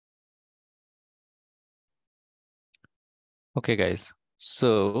Okay, guys.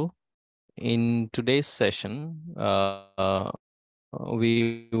 So in today's session,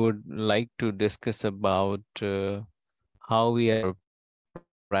 we would like to discuss about how we are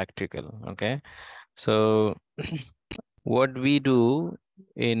practical. Okay. So what we do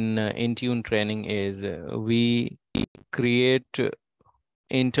in Intune training is we create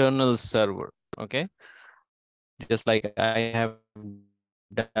internal server. Okay. Just like I have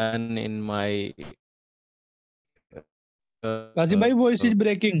done in my Kazi bhai, voice is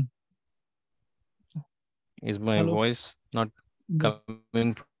breaking. is my Hello. voice not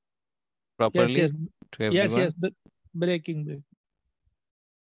coming properly Yes, yes, to everyone? yes. Breaking.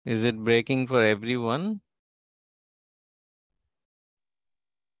 Is it breaking for everyone?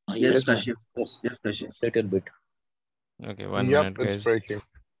 Yes, Kashif. Yes, Yes, Kashif. little bit. Okay, one Yep, minute, it's guys. breaking.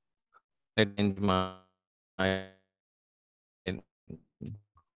 Let me change my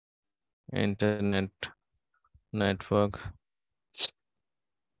internet network.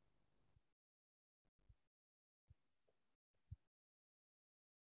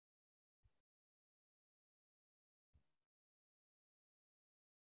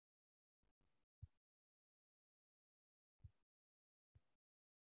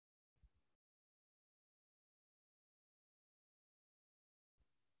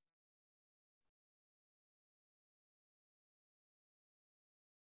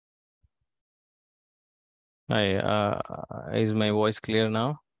 Hi, is my voice clear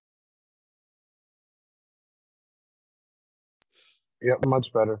now? Yep,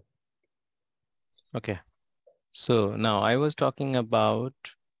 much better. Okay. So now I was talking about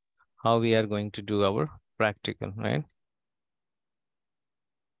how we are going to do our practical, right?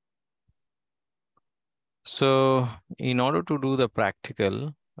 So in order to do the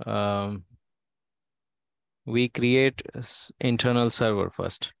practical, we create internal server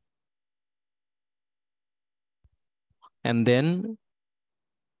first. And then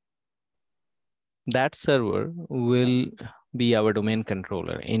that server will be our domain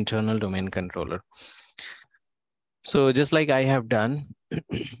controller, internal domain controller. So just like I have done,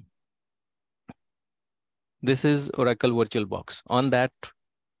 this is Oracle VirtualBox. On that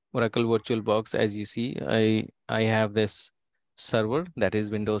Oracle VirtualBox, as you see, I have this server that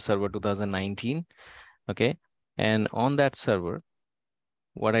is Windows Server 2019. Okay. And on that server,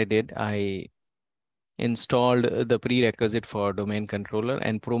 what I did, I installed the prerequisite for domain controller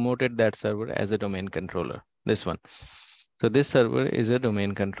and promoted that server as a domain controller. This one. So this server is a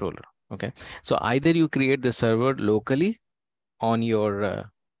domain controller. Okay. So either you create the server locally on your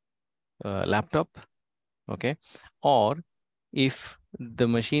laptop. Okay. Or if the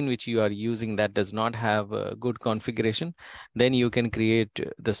machine which you are using that does not have a good configuration, then you can create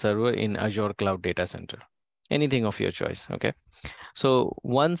the server in Azure Cloud Data Center, anything of your choice. Okay. So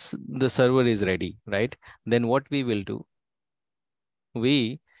once the server is ready, right, then what we will do,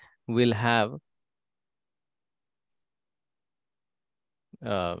 we will have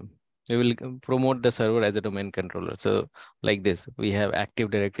we will promote the server as a domain controller. So like this, we have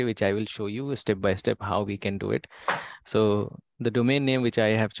Active Directory, which I will show you step by step how we can do it. So the domain name which I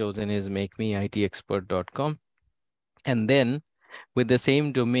have chosen is makemeitexpert.com. And then with the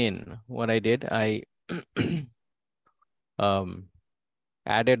same domain, what I did, I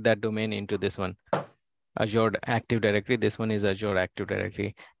added that domain into this one, Azure Active Directory. This one is Azure Active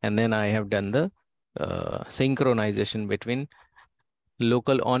Directory. And then I have done the synchronization between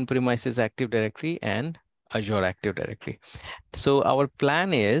local on-premises Active Directory and Azure Active Directory. So our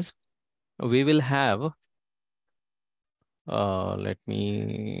plan is we will have, let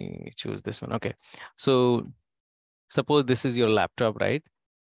me choose this one. Okay. So suppose this is your laptop, right?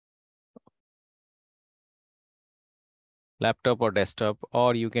 Laptop or desktop,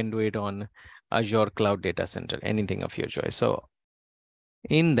 or you can do it on Azure Cloud Data Center, anything of your choice. So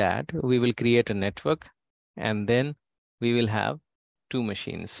in that, we will create a network, and then we will have two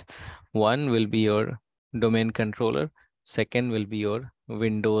machines. One will be your domain controller. Second will be your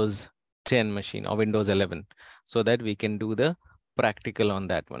Windows 10 machine or Windows 11, so that we can do the practical on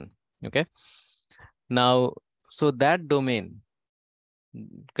that one. Okay. Now, so that domain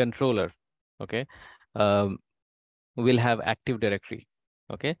controller, okay, will have Active Directory.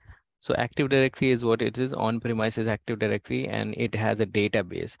 Okay. So Active Directory is what it is, on-premises Active Directory, and it has a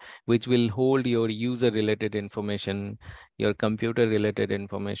database which will hold your user-related information, your computer-related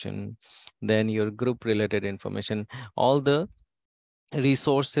information, then your group-related information. All the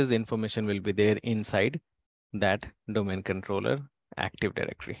resources information will be there inside that domain controller Active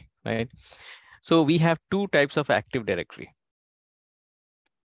Directory, right? So we have two types of Active Directory.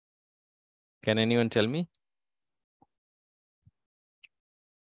 Can anyone tell me?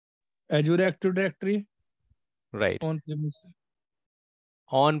 Azure Active Directory. Right. On-premise.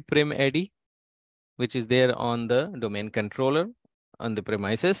 On-prem AD, which is there on the domain controller on the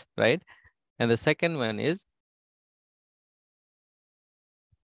premises, right? And the second one is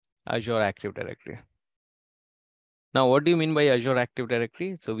Azure Active Directory. Now, what do you mean by Azure Active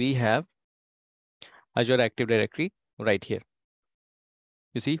Directory? So we have Azure Active Directory right here.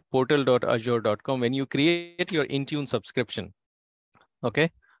 You see, portal.azure.com. When you create your Intune subscription, okay?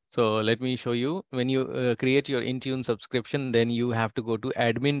 So let me show you. When you create your Intune subscription, then you have to go to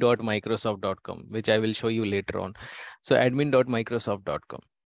admin.microsoft.com, which I will show you later on. So admin.microsoft.com.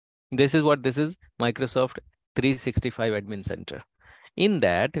 This is what this is, Microsoft 365 Admin Center. In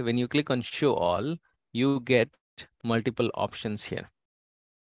that, when you click on show all, you get multiple options here.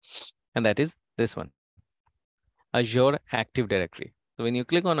 And that is this one, Azure Active Directory. So when you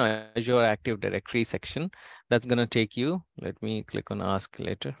click on Azure Active Directory section, that's going to take you, let me click on ask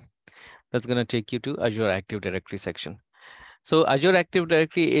later. That's going to take you to Azure Active Directory section. So Azure Active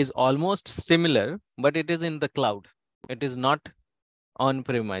Directory is almost similar, but it is in the cloud. It is not on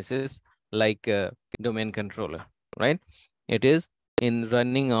premises like domain controller, right? It is in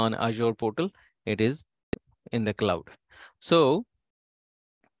running on Azure portal. It is in the cloud. So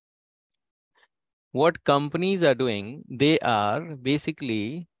what companies are doing, they are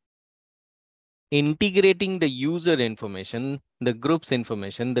basically integrating the user information, the group's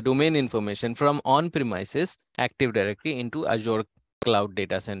information, the domain information from on-premises Active Directory into Azure Cloud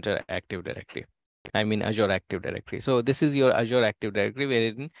Data Center Active Directory. I mean Azure Active Directory. So this is your Azure Active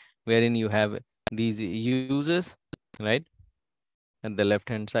Directory wherein you have these users, right? At the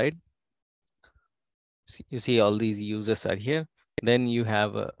left-hand side. You see all these users are here. Then you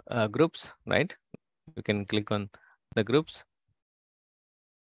have groups, right? You can click on the groups.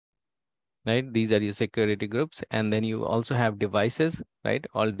 Right, these are your security groups, and then you also have devices, right?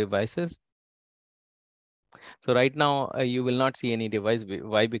 All devices. So right now you will not see any device.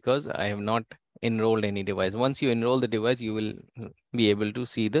 Why? Because I have not enrolled any device. Once you enroll the device, you will be able to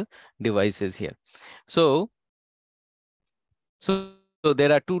see the devices here. So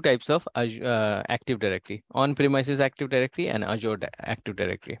there are two types of Active Directory: on-premises Active Directory and Azure Active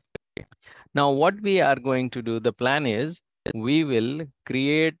Directory. Now, what we are going to do, the plan is we will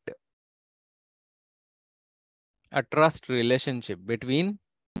create a trust relationship between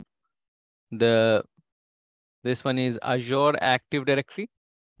this one is Azure Active Directory,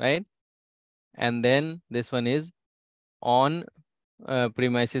 right? And then this one is on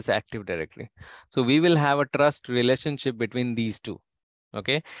premises Active Directory. So we will have a trust relationship between these two,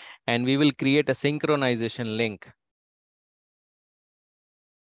 okay? And we will create a synchronization link.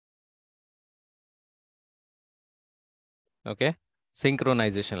 Okay,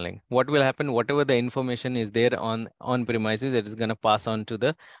 synchronization link. What will happen? Whatever the information is there on premises, it is going to pass on to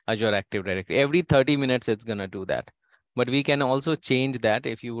the Azure Active Directory. Every 30 minutes, it's going to do that. But we can also change that.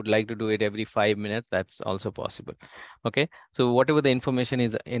 If you would like to do it every 5 minutes, that's also possible. Okay, so whatever the information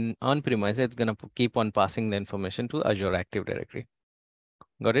is in on premises, it's going to keep on passing the information to Azure Active Directory.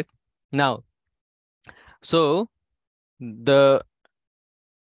 Got it? Now, so there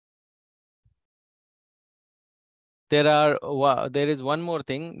is one more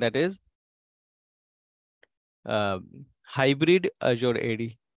thing, that is hybrid Azure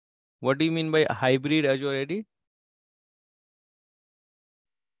AD. What do you mean by hybrid Azure AD?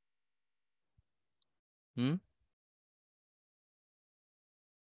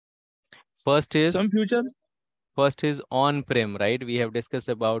 First is on-prem, right? We have discussed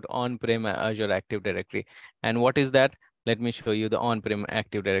about on-prem Azure Active Directory. And what is that? Let me show you the on-prem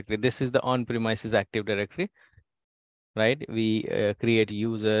Active Directory. This is the on-premises Active Directory, right? We create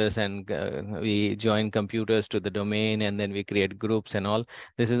users and we join computers to the domain, and then we create groups and all.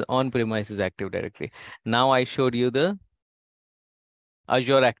 This is on-premises Active Directory. Now I showed you the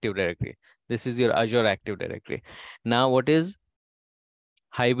Azure Active Directory. This is your Azure Active Directory. Now what is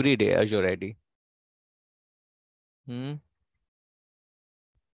hybrid Azure AD?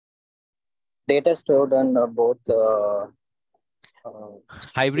 Data stored on both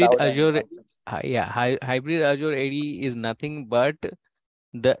hybrid Azure. Hybrid Azure AD is nothing but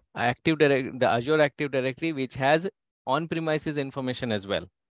the Azure Active Directory which has on-premises information as well.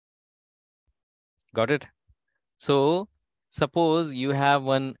 Got it? So suppose you have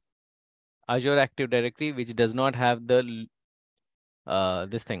one Azure Active Directory which does not have the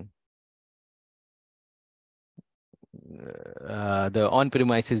this thing, the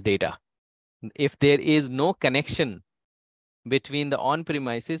on-premises data. If there is no connection between the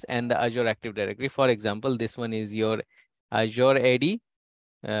on-premises and the Azure Active Directory, for example, this one is your Azure AD,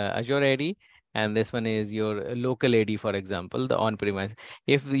 and this one is your local AD, for example, the on-premise.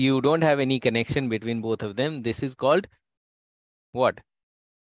 If you don't have any connection between both of them, this is called what?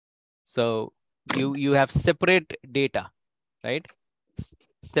 So you have separate data, right?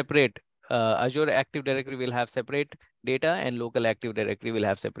 Separate. Azure Active Directory will have separate data and local Active Directory will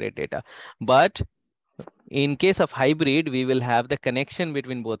have separate data. But in case of hybrid, we will have the connection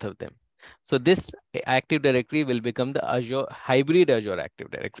between both of them. So this Active Directory will become the Azure hybrid Azure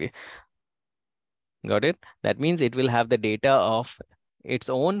Active Directory. Got it? That means it will have the data of its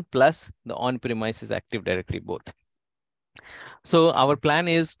own plus the on-premises Active Directory both. So our plan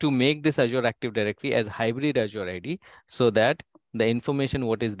is to make this Azure Active Directory as hybrid Azure ID so that the information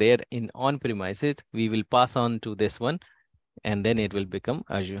what is there in on-premises, we will pass on to this one, and then it will become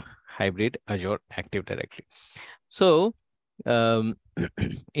Azure hybrid Azure Active Directory. So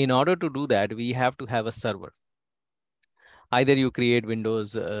in order to do that, we have to have a server. Either you create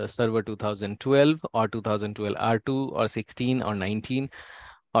Windows Server 2012 or 2012 R2 or 16 or 19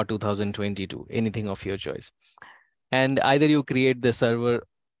 or 2022, anything of your choice. And either you create the server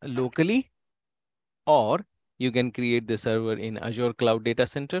locally or you can create the server in Azure Cloud Data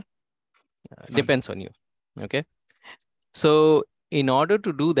Center. Depends on you. Okay. So in order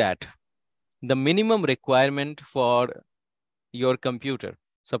to do that, the minimum requirement for your computer,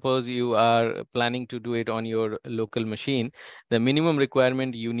 suppose you are planning to do it on your local machine, the minimum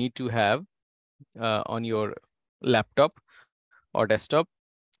requirement you need to have on your laptop or desktop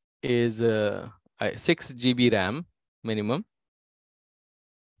is 6 GB RAM minimum.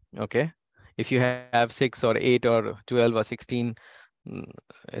 Okay. If you have 6 or 8 or 12 or 16,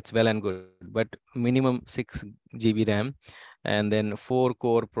 it's well and good, but minimum 6 GB RAM, and then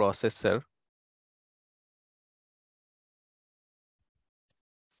 4-core processor,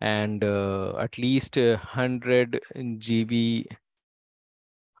 and at least 100 GB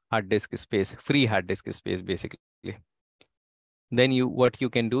hard disk space, free hard disk space, basically. Then what you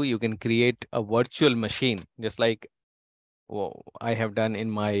can do, you can create a virtual machine, just like I have done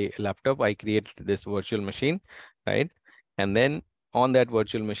in my laptop. I created this virtual machine, right? And then on that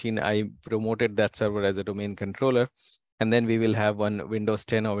virtual machine, I promoted that server as a domain controller. And then we will have one Windows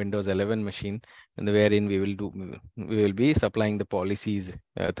 10 or Windows 11 machine, and wherein we will be supplying the policies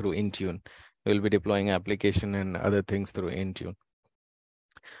through Intune. We will be deploying application and other things through Intune.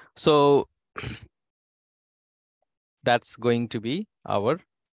 So that's going to be our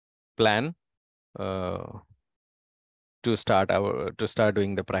plan to start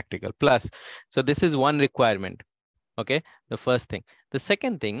doing the practical plus. So this is one requirement. Okay, the first thing. The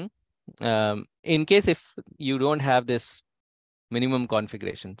second thing, in case if you don't have this minimum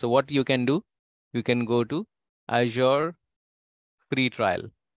configuration, so what you can do, you can go to Azure free trial,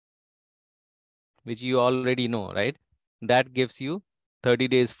 which you already know, right? That gives you 30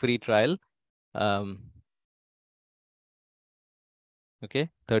 days free trial. Okay,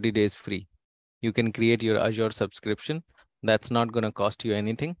 30 days free. You can create your Azure subscription. That's not going to cost you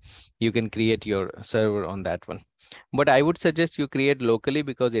anything. You can create your server on that one. But I would suggest you create locally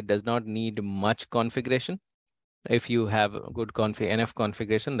because it does not need much configuration. If you have a good enough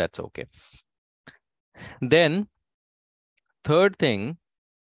configuration, that's okay. Then third thing,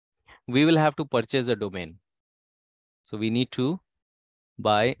 we will have to purchase a domain. So we need to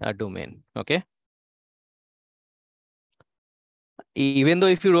buy a domain. Okay. Even though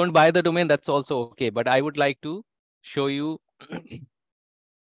if you don't buy the domain, that's also okay. But I would like to show you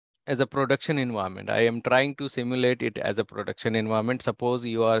as a production environment. I am trying to simulate it as a production environment. Suppose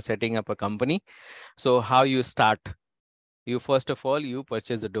you are setting up a company. So how you start? You first of all, you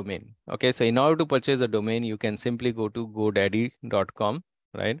purchase a domain. Okay, so in order to purchase a domain, you can simply go to godaddy.com,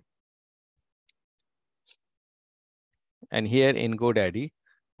 right? And here in GoDaddy,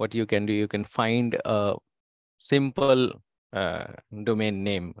 what you can do, you can find a simple domain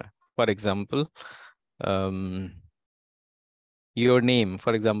name. For example, your name,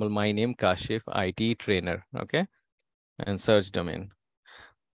 for example, my name, Kashif, IT trainer, okay? And search domain.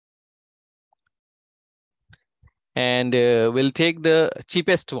 And we'll take the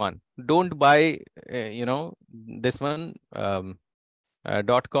cheapest one. Don't buy, this one.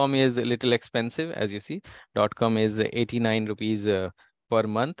 .com is a little expensive, as you see. .com is 89 rupees per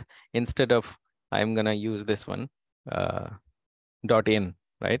month. Instead of, I'm gonna use this one, .in,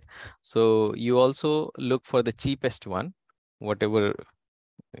 right? So you also look for the cheapest one, whatever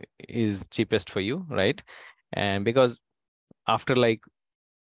is cheapest for you, right? And because after like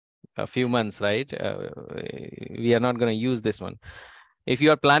a few months, right, we are not going to use this one. If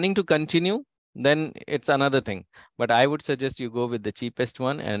you are planning to continue, then it's another thing. But I would suggest you go with the cheapest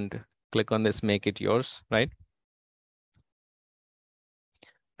one and click on this, make it yours, right?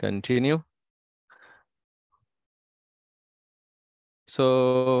 Continue.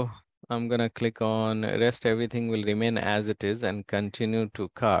 So I'm going to click on rest. Everything will remain as it is and continue to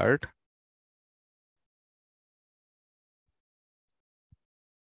cart.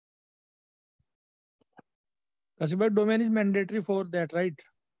 Kashibai, domain is mandatory for that, right?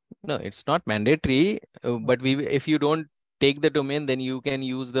 No, it's not mandatory, but if you don't take the domain, then you can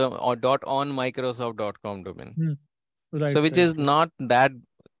use the .on Microsoft.com domain. Right. So which right, is right. not that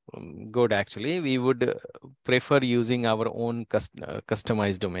good actually. We would prefer using our own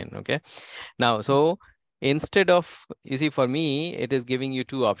customized domain. Okay. Now, so instead of, you see, for me, it is giving you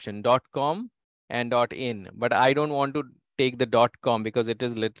two options, .com and .in, but I don't want to take the .com because it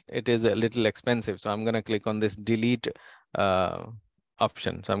is a little expensive. So I'm going to click on this delete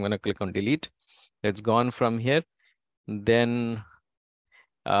option. So I'm going to click on delete. It's gone from here. Then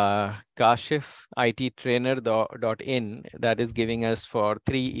Kashif IT trainer .in, that is giving us for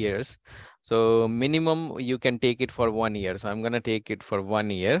 3 years. So minimum you can take it for 1 year. So I'm going to take it for 1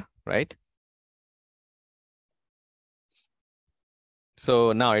 year, right?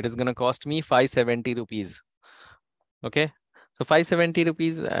 So now it is going to cost me 570 rupees. Okay. So 570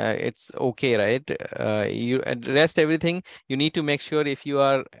 rupees, it's okay, right? You rest everything. You need to make sure if you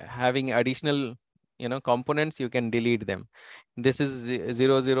are having additional, components, you can delete them. This is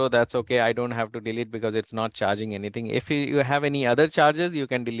 00. That's okay. I don't have to delete because it's not charging anything. If you have any other charges, you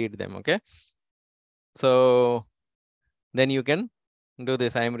can delete them. Okay. So then you can do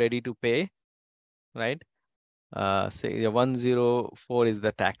this. I am ready to pay, right? Say 104 is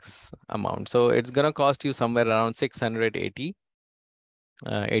the tax amount. So it's going to cost you somewhere around 680.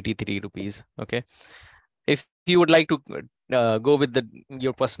 83 rupees. Okay. If you would like to go with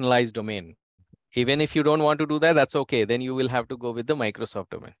your personalized domain, even if you don't want to do that, that's okay. Then you will have to go with the Microsoft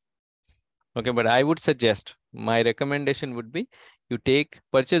domain. Okay. But I would suggest, my recommendation would be you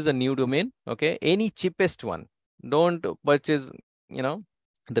purchase a new domain. Okay. Any cheapest one. Don't purchase,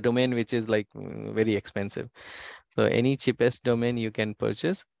 the domain which is like very expensive. So any cheapest domain you can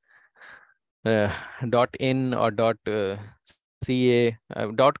purchase. .in or .ca.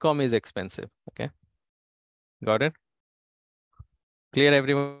 .com is expensive. Okay. Got it? Clear,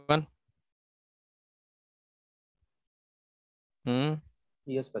 everyone?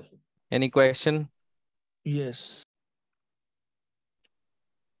 Yes, Kashif. Any question? Yes.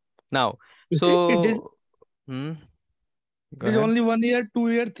 Now, It is, so go it is ahead. only 1 year, 2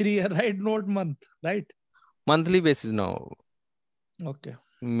 year, 3 year, right? Not month, right? Monthly basis, no. Okay.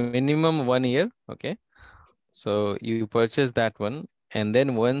 Minimum 1 year. Okay. So you purchase that one. And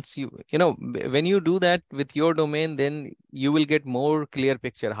then once when you do that with your domain, then you will get more clear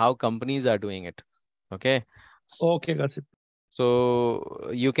picture how companies are doing it. Okay. Okay, Kashibai. So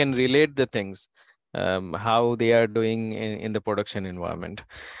you can relate the things, how they are doing in the production environment.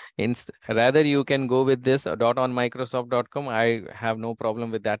 Rather, you can go with this .on Microsoft.com. I have no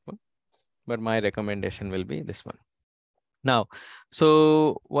problem with that one, but my recommendation will be this one. Now,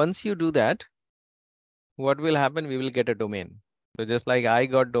 so once you do that, what will happen? We will get a domain. So just like I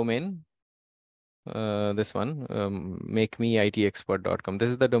got domain, this one, makemeitexpert.com. This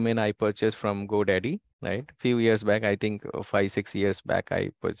is the domain I purchased from GoDaddy, right? A few years back, I think 5-6 years back,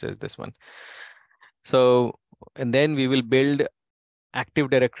 I purchased this one. So, and then we will build Active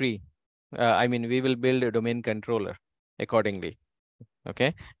Directory. We will build a domain controller accordingly.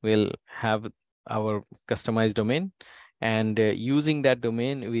 Okay. We'll have our customized domain, and using that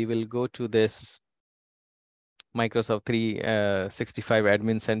domain, we will go to this Microsoft 365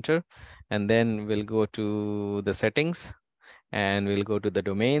 Admin Center, and then we'll go to the settings, and we'll go to the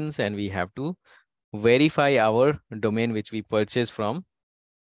domains, and we have to verify our domain which we purchased from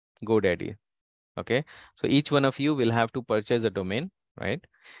GoDaddy. Okay. So each one of you will have to purchase a domain, right?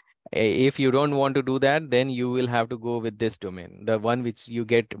 If you don't want to do that, then you will have to go with this domain, the one which you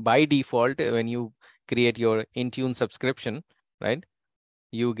get by default when you create your Intune subscription, right?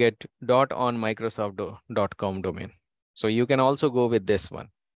 You get .on Microsoft.com domain. So you can also go with this one.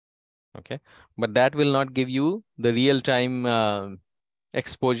 Okay. But that will not give you the real-time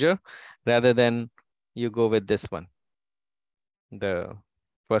exposure. Rather than you go with this one, the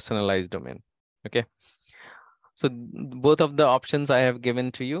personalized domain. Okay. So both of the options I have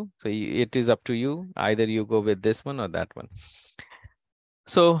given to you. So it is up to you. Either you go with this one or that one.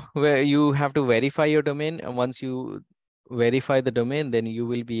 So where you have to verify your domain, and once you verify the domain, then you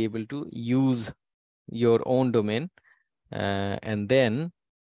will be able to use your own domain, and then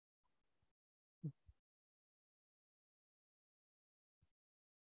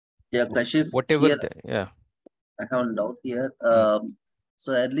Yeah, Kashif, whatever here yeah. I have a doubt here.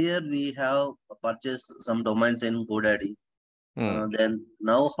 So earlier we have purchased some domains in GoDaddy. Then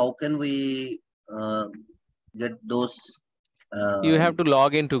now how can we get those You have to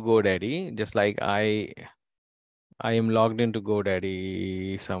log into GoDaddy, just like I am logged into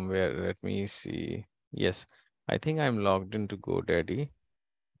GoDaddy somewhere. Let me see. Yes, I think I'm logged into GoDaddy.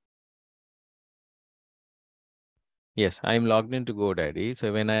 Yes, I'm logged into GoDaddy.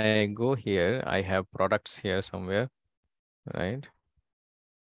 So when I go here, I have products here somewhere, right?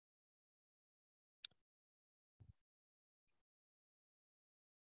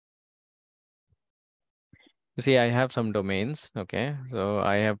 You see, I have some domains. Okay, so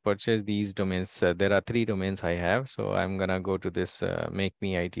I have purchased these domains. There are 3 domains I have. So I'm gonna go to this Make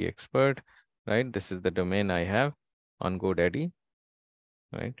Me IT Expert, right? This is the domain I have on GoDaddy,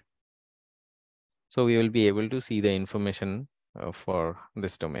 right? So we will be able to see the information for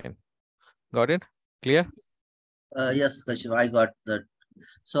this domain. Got it? Clear? Yes, Kashyap, I got that.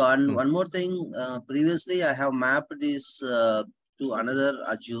 So, and one more thing, previously I have mapped this to another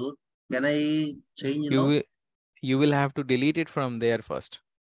Azure. Can I change now? You will have to delete it from there first.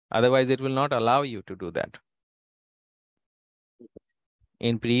 Otherwise, it will not allow you to do that.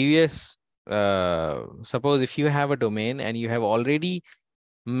 In previous, suppose if you have a domain and you have already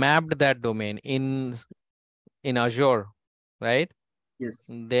mapped that domain in Azure, right?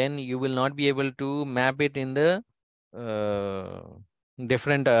 Yes. Then you will not be able to map it in the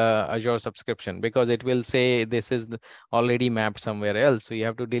different Azure subscription, because it will say this is already mapped somewhere else. So you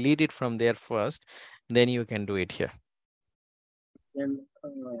have to delete it from there first, then you can do it here. And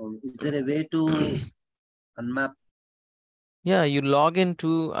is there a way to unmap? Yeah, you log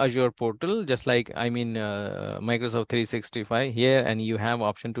into Azure portal, just like, I mean, Microsoft 365 here, and you have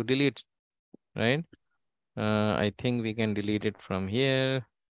option to delete, right? I think we can delete it from here.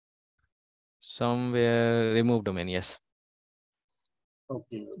 Somewhere, remove domain, yes.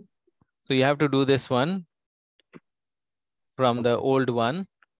 Okay. So you have to do this one from the Okay. old one,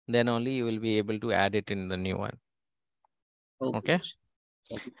 then only you will be able to add it in the new one. Okay.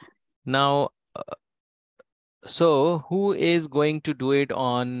 Okay. Now, so who is going to do it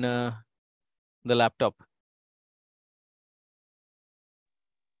on the laptop?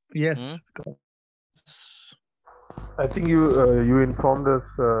 Yes. I think you informed us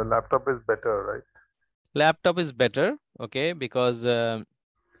laptop is better, right? Laptop is better, okay, because that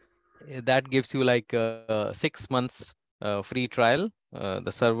gives you like 6 months free trial,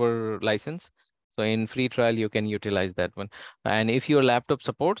 the server license. So in free trial, you can utilize that one. And if your laptop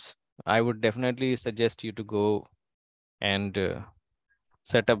supports, I would definitely suggest you to go and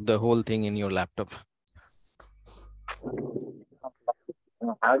set up the whole thing in your laptop.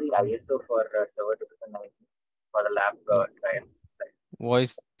 How the ISO for server 2019 for the lab trial?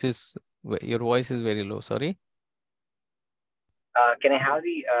 Your voice is very low, sorry. Can I have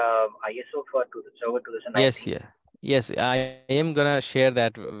the ISO for server 2019? Yes, yeah. Yes, I am gonna share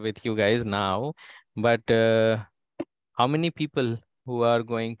that with you guys now. But how many people who are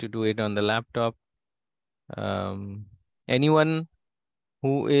going to do it on the laptop? Anyone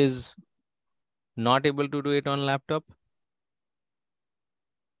who is not able to do it on laptop?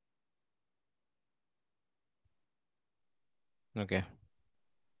 Okay.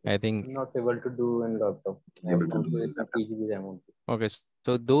 I think not able to do in laptop. Okay,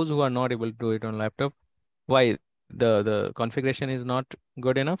 so those who are not able to do it on laptop, why? The configuration is not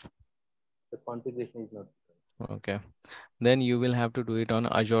good enough? The configuration is not. Okay. Then you will have to do it on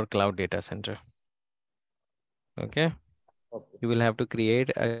Azure Cloud Data Center. Okay. Okay. You will have to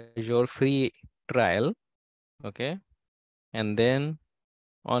create Azure free trial. Okay. And then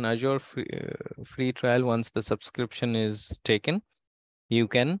on Azure free trial, once the subscription is taken, you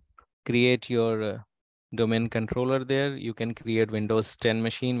can create your domain controller there. You can create Windows 10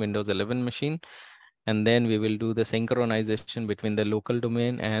 machine, Windows 11 machine, and then we will do the synchronization between the local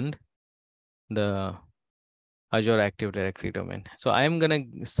domain and the Azure Active Directory domain. So I am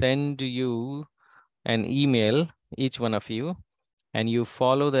going to send you an email, each one of you, and you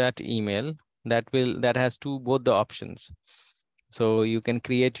follow that email. That has both the options. So you can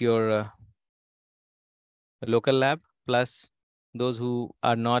create your local lab, plus those who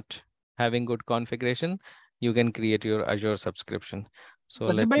are not having good configuration, you can create your Azure subscription. So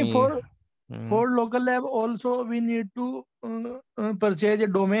let me. For local lab also we need to purchase a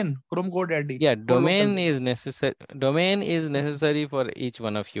domain from GoDaddy. Yeah, domain is necessary. Domain is necessary for each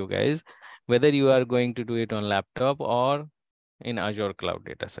one of you guys, whether you are going to do it on laptop or in Azure Cloud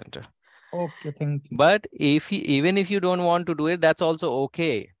Data Center. Okay, thank you. But even if you don't want to do it, that's also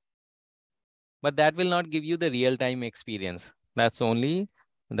okay. But that will not give you the real-time experience. That's only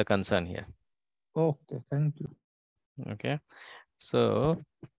the concern here. Okay, thank you. Okay. So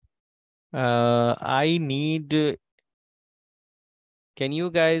I need. Can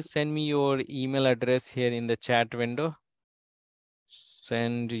you guys send me your email address here in the chat window?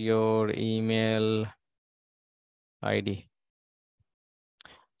 send your email ID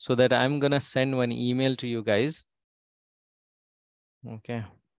so that I'm gonna send one email to you guys. Okay.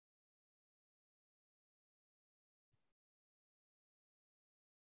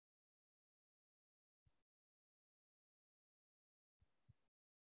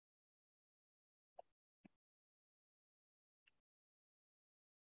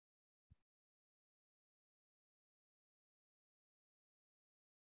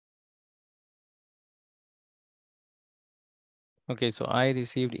 Okay, so I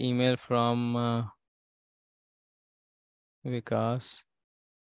received email from Vikas.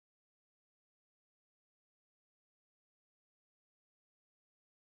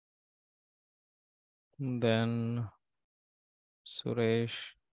 Then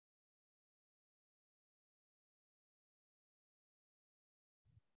Suresh.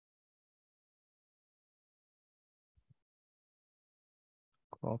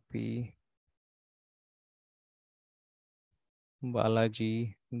 Copy.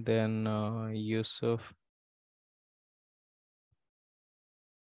 Balaji. Then Yusuf.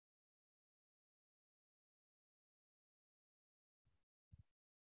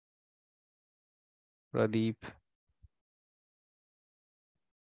 Pradeep.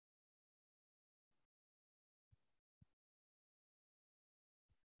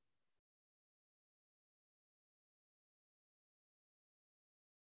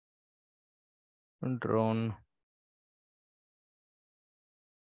 Drone.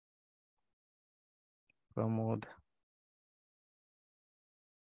 Pramod.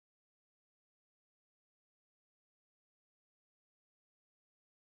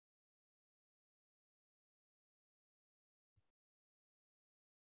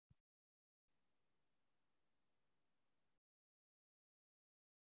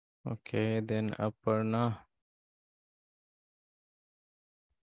 Okay, then Aparna.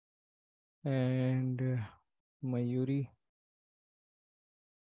 And Mayuri.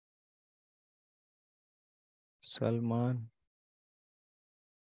 Salman.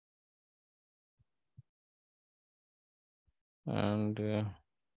 And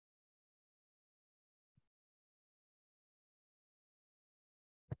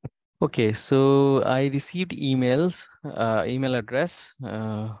okay, so I received emails, email address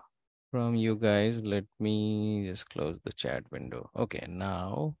from you guys. Let me just close the chat window. Okay,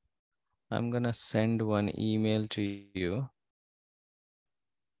 now I'm gonna send one email to you.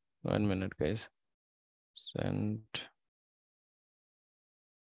 1 minute, guys. Send.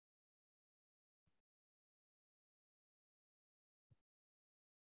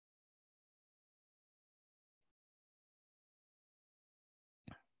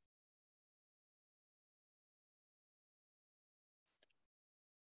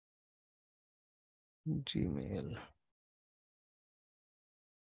 Gmail.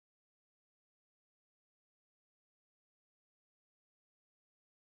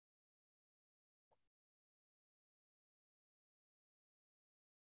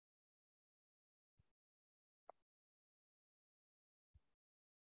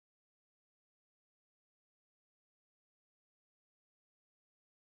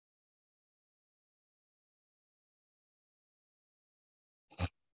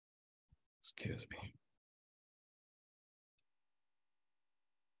 Excuse me.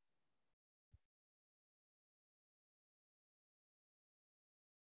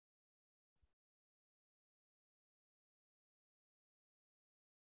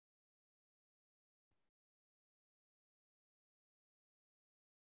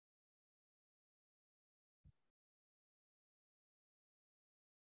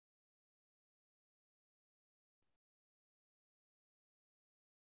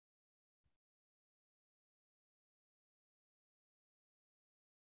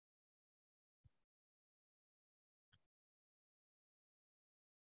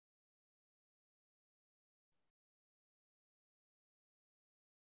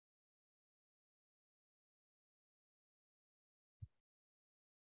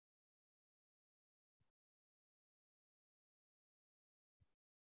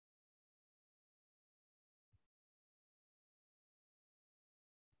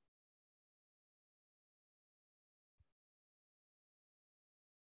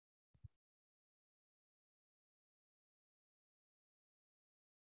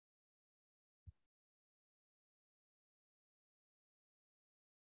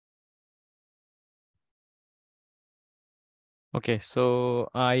 Okay, so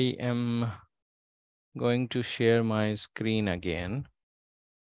I am going to share my screen again.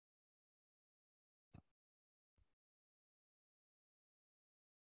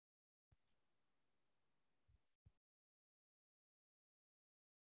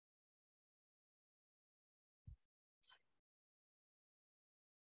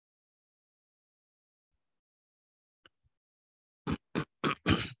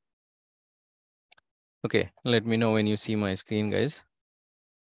 Okay, let me know when you see my screen, guys.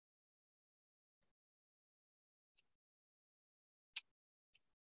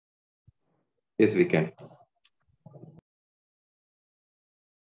 Yes, we can.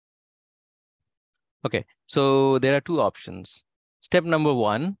 Okay, so there are two options. Step number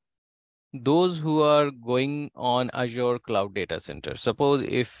one, those who are going on Azure Cloud Data Center. Suppose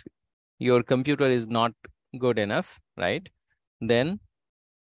if your computer is not good enough, right? Then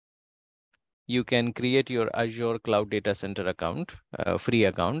you can create your Azure Cloud Data Center account, free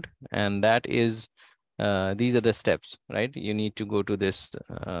account, and that is, these are the steps, right? You need to go to this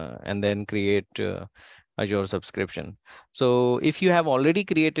and then create Azure subscription. So if you have already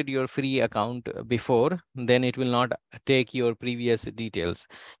created your free account before, then it will not take your previous details.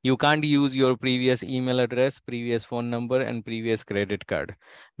 You can't use your previous email address, previous phone number, and previous credit card,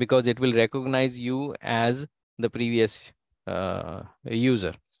 because it will recognize you as the previous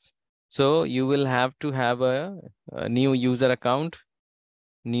user. So you will have to have a new user account,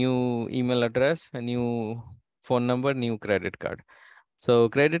 new email address, a new phone number, new credit card. So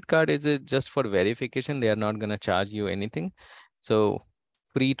credit card is just for verification. They are not going to charge you anything. So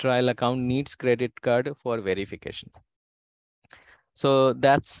free trial account needs credit card for verification. So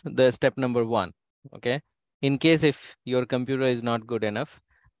that's the step number one. Okay. In case if your computer is not good enough,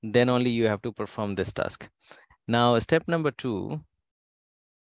 then only you have to perform this task. Now, step number two,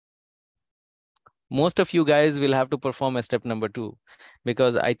 most of you guys will have to perform a step number two,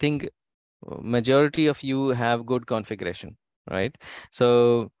 because I think majority of you have good configuration, right?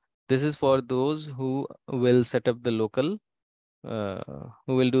 So this is for those who will set up the local, who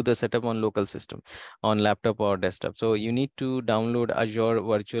will do the setup on local system, on laptop or desktop. So you need to download Azure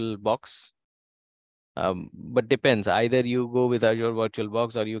Virtual Box. But depends, either you go with Azure Virtual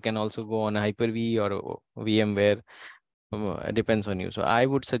Box, or you can also go on Hyper-V or VMware. It depends on you. So I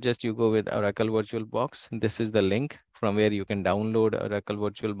would suggest you go with Oracle Virtual Box. This is the link from where you can download Oracle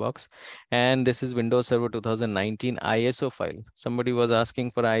Virtual Box. And this is Windows Server 2019 ISO file. Somebody was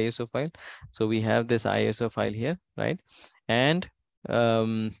asking for ISO file. So we have this ISO file here, right? And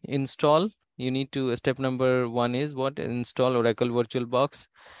install, you need to, step number one is what? Install Oracle Virtual Box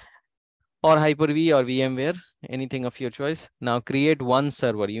or Hyper-V or VMware, anything of your choice. Now create one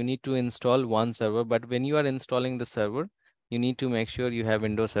server. You need to install one server, but when you are installing the server, you need to make sure you have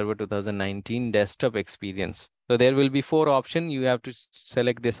Windows Server 2019 desktop experience. So there will be 4 options. You have to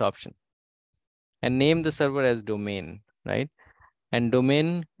select this option and name the server as domain, right? And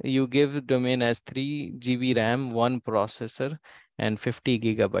domain, you give domain as 3 GB RAM, 1 processor, and 50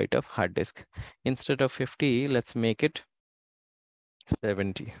 GB of hard disk. Instead of 50, let's make it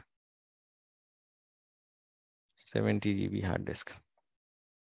 70. 70 GB hard disk.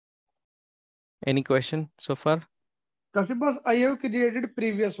 Any question so far? Kashipas, I have created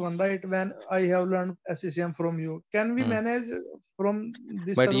previous one, right? When I have learned SCCM from you. Can we manage from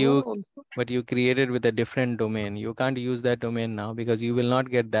this server also? But you created with a different domain. You can't use that domain now, because you will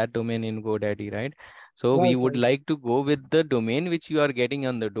not get that domain in GoDaddy, right? So we would like to go with the domain which you are getting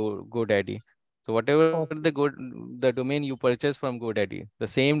on the GoDaddy. So whatever the domain you purchase from GoDaddy, the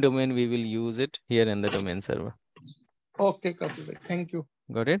same domain we will use it here in the domain server. Okay, Kashipas, thank you.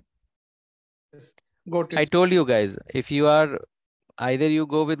 Got it? Yes, got it. I told you guys, if you are, either you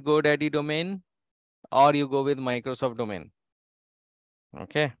go with GoDaddy domain or you go with Microsoft domain.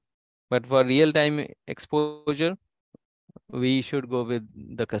 Okay. But for real-time exposure, we should go with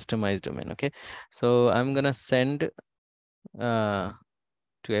the customized domain. Okay. So I'm going to send to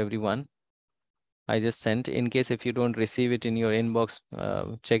everyone. I just sent. In case if you don't receive it in your inbox,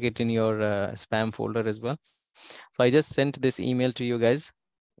 check it in your spam folder as well. So I just sent this email to you guys,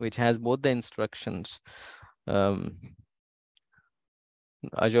 which has both the instructions. Azure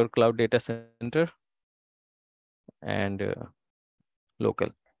Cloud Data Center and local.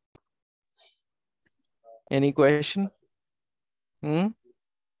 Any question? I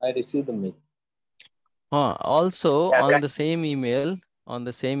received the mail. Also on the same email,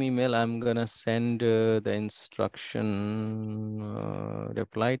 I'm gonna send the instruction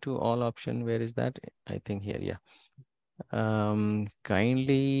reply to all option. Where is that? I think here, yeah.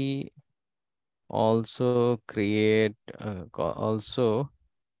 Kindly also create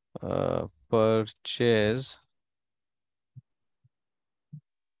purchase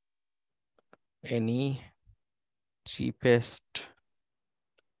any cheapest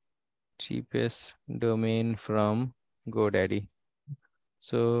domain from GoDaddy.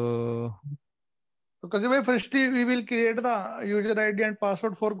 So Kashipas, firstly, we will create the user ID and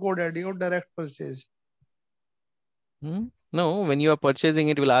password for GoDaddy or direct purchase. No, when you are purchasing,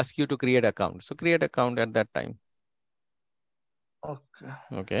 it will ask you to create account. So create account at that time. Okay.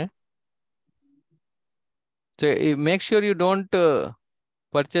 Okay. So make sure you don't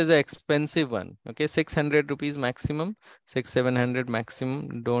purchase an expensive one. Okay, 600 rupees maximum, 600-700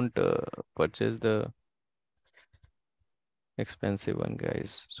 maximum. Don't purchase the expensive one,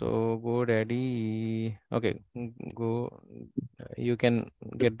 guys. So GoDaddy. Okay, go. You can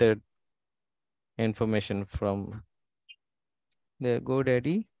get the information from the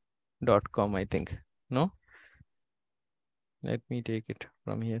GoDaddy.com, I think. No, let me take it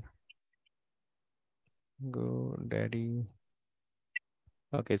from here. GoDaddy.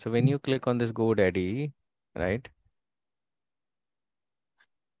 Okay, so when you click on this GoDaddy, right?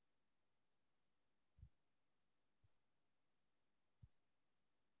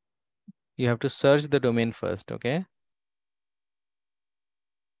 You have to search the domain first, okay?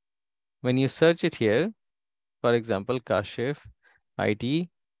 When you search it here, for example, Kashif IT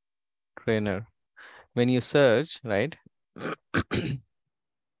trainer. When you search, right?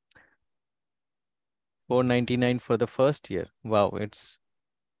 499 for the first year. Wow, it's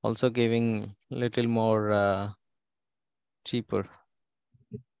also giving little more cheaper.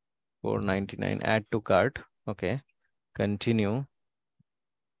 499. Add to cart. Okay. Continue.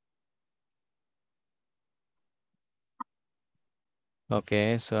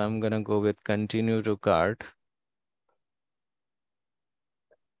 Okay, so I'm gonna go with continue to cart.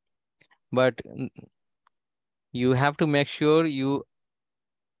 But you have to make sure you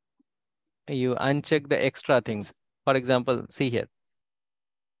uncheck the extra things. For example, see here.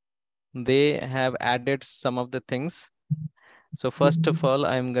 They have added some of the things. So first of all,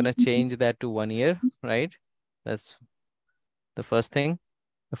 I'm gonna change that to 1 year, right? That's the first thing,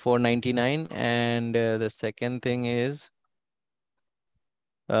 499. And the second thing is,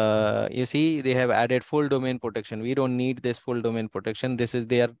 you see, they have added full domain protection. We don't need this full domain protection. This is,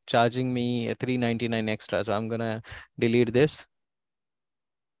 they are charging me 399 extra. So I'm gonna delete this,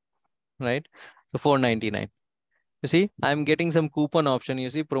 right? So 499. You see, I'm getting some coupon option. You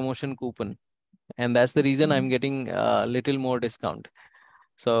see, promotion coupon. And that's the reason I'm getting a little more discount.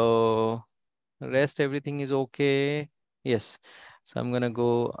 So rest, everything is okay. Yes. So I'm gonna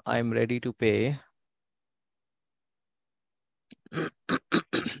go, I'm ready to pay.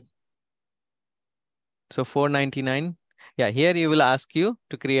 So 499. Yeah, here you will ask you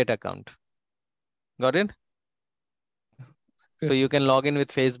to create account. Got it? So you can log in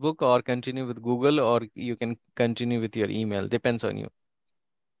with Facebook or continue with Google, or you can continue with your email. Depends on you.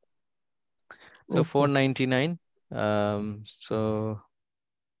 So 499. So,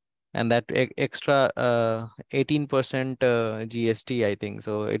 and that extra 18% GST, I think.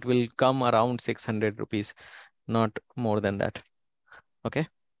 So it will come around 600 rupees, not more than that. Okay.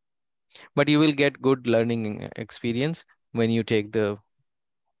 But you will get good learning experience when you take the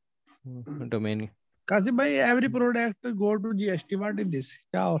domain. Kasif bhai, every product go to GST. What is this?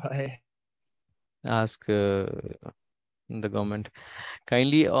 Kya ho raha hai? Ask the government.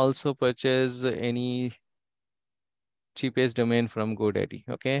 Kindly also purchase any cheapest domain from GoDaddy.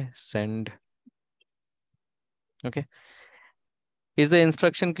 Okay, send. Okay. Is the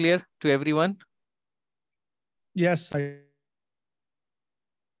instruction clear to everyone? Yes.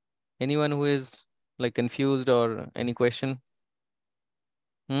 Anyone who is like confused or any question?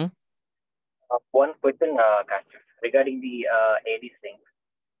 One question, Kashif, regarding the AD thing.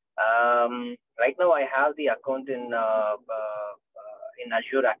 Right now, I have the account in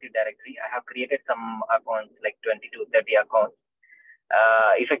Azure Active Directory. I have created some accounts, like 20 to 30 accounts.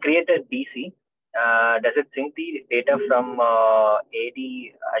 If I create a DC, does it sync the data from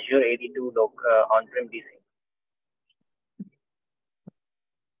Azure AD to on-prem DC?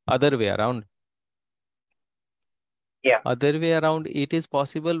 Other way around. Yeah. Other way around, it is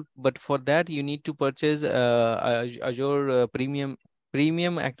possible, but for that you need to purchase Azure premium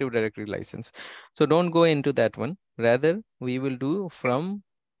Active Directory license. So don't go into that one. Rather, we will do from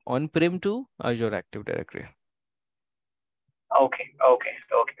on-prem to Azure Active Directory. Okay,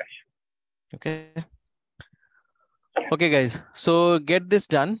 guys. Okay. Okay, guys. So get this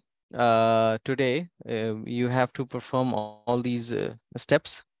done. Today, you have to perform all these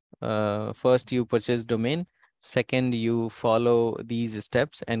steps. First, you purchase domain. Second, you follow these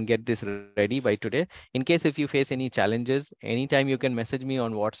steps and get this ready by today. In case if you face any challenges, anytime you can message me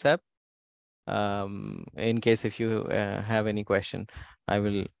on WhatsApp. In case if you have any question, I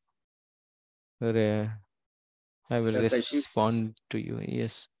will respond to you.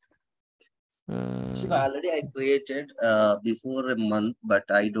 Yes. Already I created before a month, but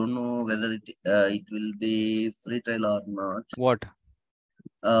I don't know whether it will be free trial or not. What?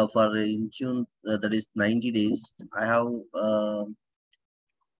 For Intune, that is 90 days. I have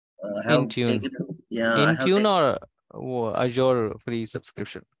Intune. taken, yeah, Intune or Azure free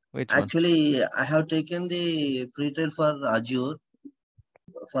subscription? Which one? Actually, I have taken the free trial for Azure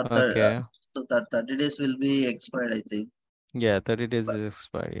for Okay. so that 30 days will be expired, I think. Yeah, 30 days is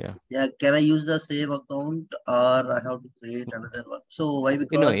expired. Yeah. Yeah, can I use the same account or I have to create another one? So why? You know,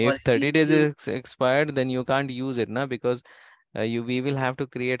 Because for if 30 days Intune, is expired, then you can't use it now, because we will have to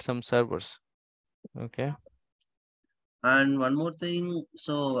create some servers. Okay. and one more thing.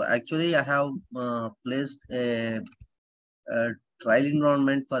 So actually, I have placed a trial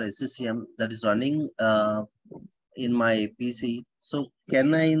environment for SCCM that is running in my PC. So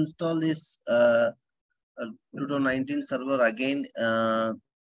can I install this 2019 server again the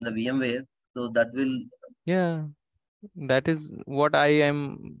VMware? So that will. Yeah, that is what I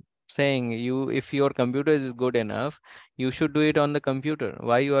am saying. If your computer is good enough, you should do it on the computer.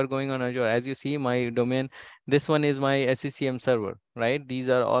 Why you are going on Azure? As you see, my domain, this one is my SCCM server, right? These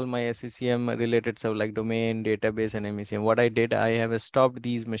are all my SCCM related stuff like domain, database, and MECM. What I did, I have stopped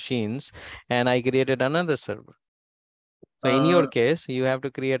these machines and I created another server. So in your case, you have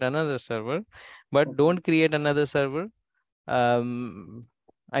to create another server, but don't create another server. I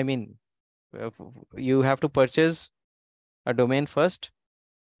mean, you have to purchase a domain first.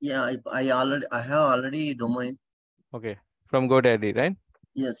 Yeah, I have already domain. Okay, from GoDaddy, right?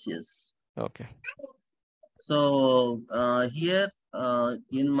 Yes, yes. Okay. So here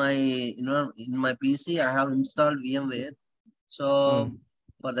in my PC, I have installed VMware. So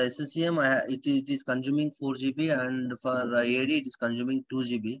for the SCCM, it is consuming 4 GB, and for AD it is consuming 2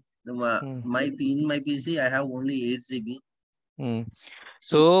 GB. In my PC, I have only 8 GB.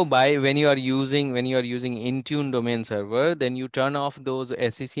 So when you are using Intune domain server, then you turn off those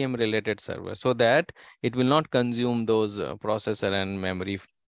SCCM related servers so that it will not consume those processor and memory.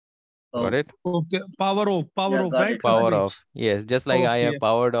 Got it? Okay, power off, right? Power Right. off. Yes, just like I have Okay.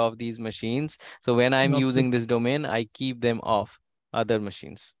 powered off these machines. So when I'm Okay. using this domain, I keep them off other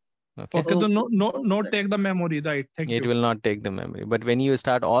machines. Okay. Okay, so no take the memory, right? Thank It you. will not take the memory. But when you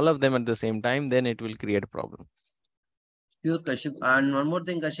start all of them at the same time, then it will create a problem. Sure, Kashif. And one more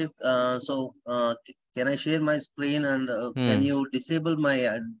thing, Kashif. Can I share my screen and can you disable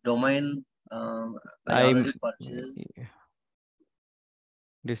my domain? I already purchased.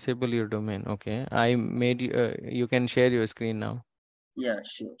 Disable your domain. Okay. I made you, you can share your screen now. Yeah,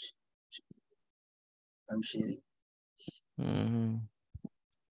 sure. I'm sharing.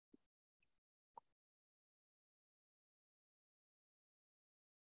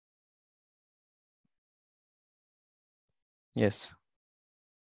 Yes.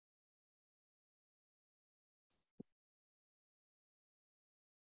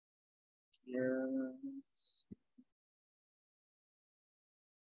 Yeah.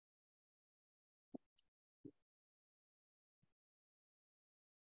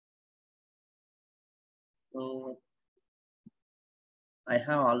 So I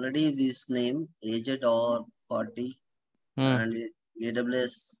have already this name aged or 40 and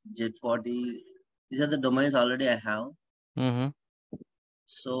AWS Jet40. These are the domains already I have.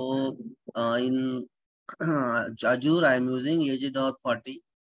 So in Azure, I am using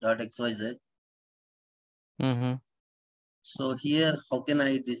aged.40.xyz. So here, how can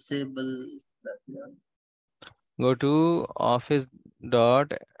I disable that? Go to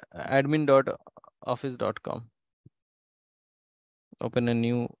admin.office.com. Open a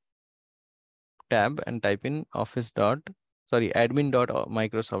new tab and type in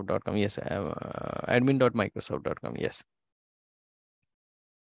admin.microsoft.com. Yes, admin.microsoft.com. Yes.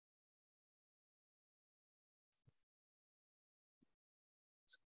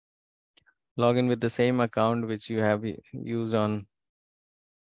 Log in with the same account which you have used on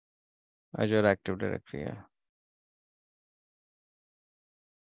Azure Active Directory. Yeah.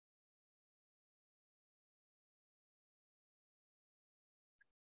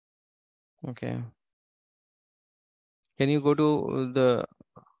 Okay. Can you go to the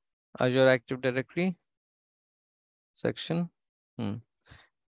Azure Active Directory section?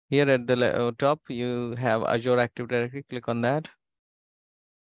 Here at the top, you have Azure Active Directory. Click on that.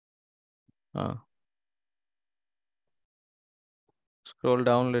 Scroll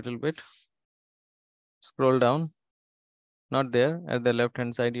down a little bit. Scroll down. Not there. At the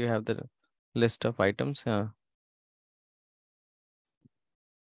left-hand side, you have the list of items.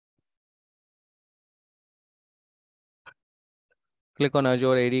 Click on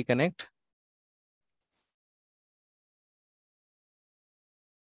Azure AD Connect.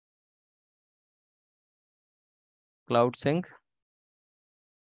 Cloud Sync.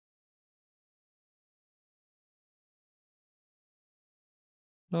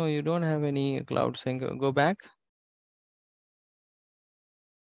 No, you don't have any Cloud Sync. Go back.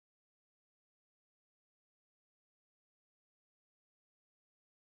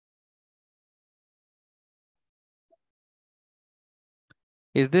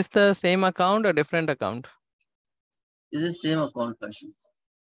 Is this the same account or different account? Is the same account, Kashyap?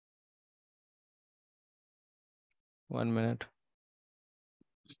 1 minute.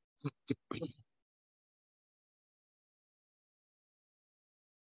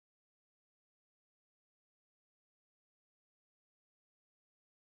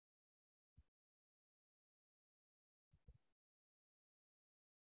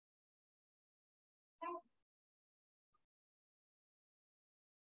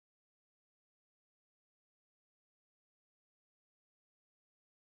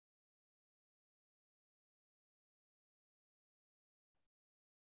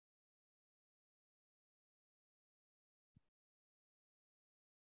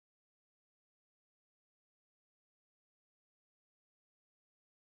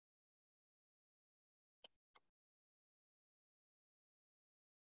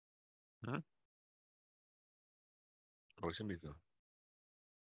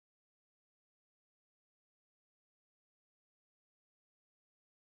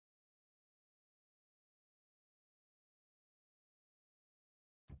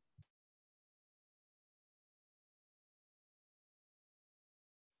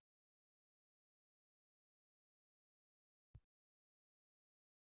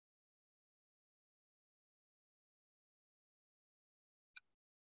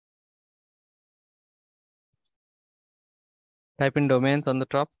 Type in domains on the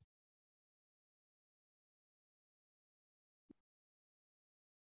top.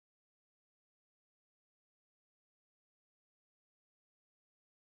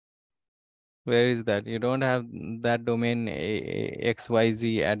 Where is that? You don't have that domain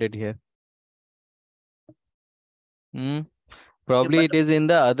XYZ added here. Probably it is in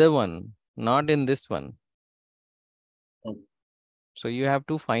the other one, not in this one. Oh. So you have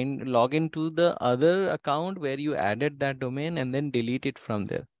to log into the other account where you added that domain and then delete it from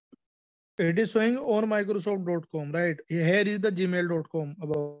there. It is showing on Microsoft.com, right? Here is the gmail.com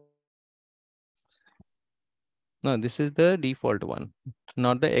about. No, this is the default one,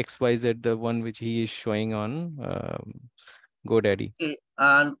 not the XYZ, the one which he is showing on GoDaddy. Okay,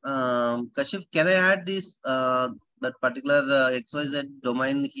 and Kashyap, can I add this that particular XYZ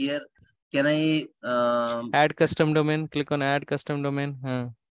domain here? Can I add custom domain? Click on add custom domain.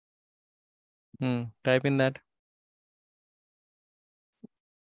 Type in that.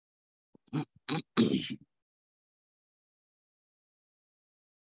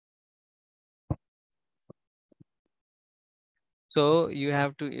 So you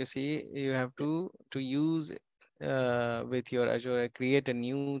have to, you have to use with your Azure, create a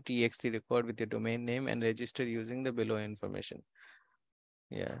new TXT record with your domain name and register using the below information.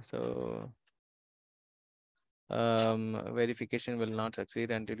 Yeah, so verification will not succeed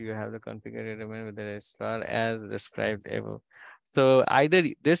until you have the configured domain with the registrar as described above. So either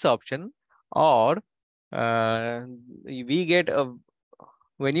this option or we get a,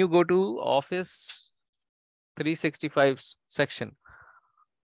 when you go to Office 365 section.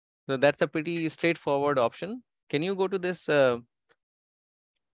 So that's a pretty straightforward option. Can you go to this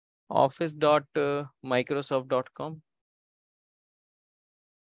office.microsoft.com?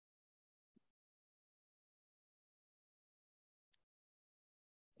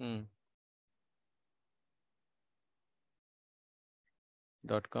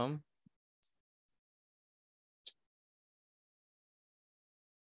 .com.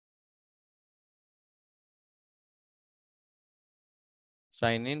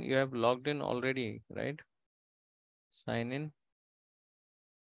 Sign in. You have logged in already, right? Sign in.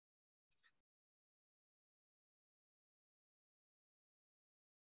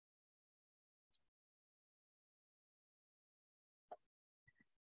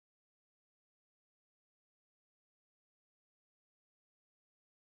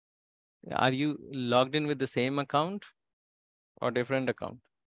 Are you logged in with the same account or different account?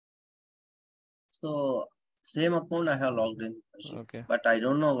 So same account I have logged in, Okay. But I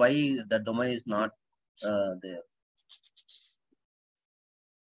don't know why the domain is not there.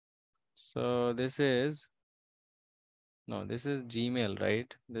 So this is, no, this is Gmail,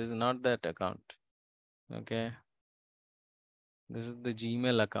 right? This is not that account. Okay. This is the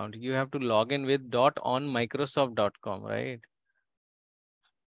Gmail account. You have to log in with .onmicrosoft.com, right?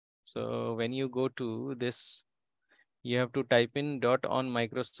 So when you go to this, you have to type in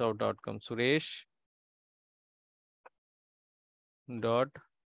 .onmicrosoft.com. Suresh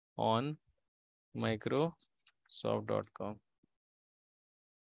 .onmicrosoft.com.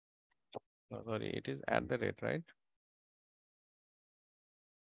 Oh, sorry, it is @ right?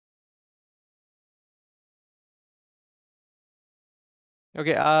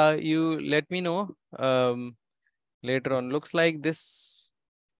 Okay, you let me know later on. Looks like this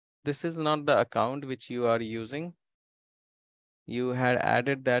this is not the account which you are using. You had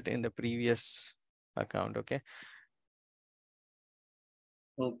added that in the previous account. Okay.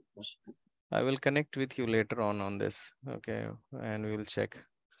 Okay. I will connect with you later on this. Okay. And we will check.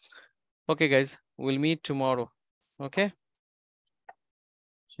 Okay, guys, we'll meet tomorrow. Okay.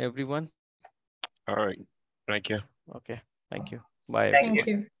 Everyone. All right. Thank you. Okay. Thank you. Bye, Thank everyone.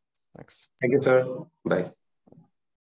 you. Thanks. Thank you, sir. Bye.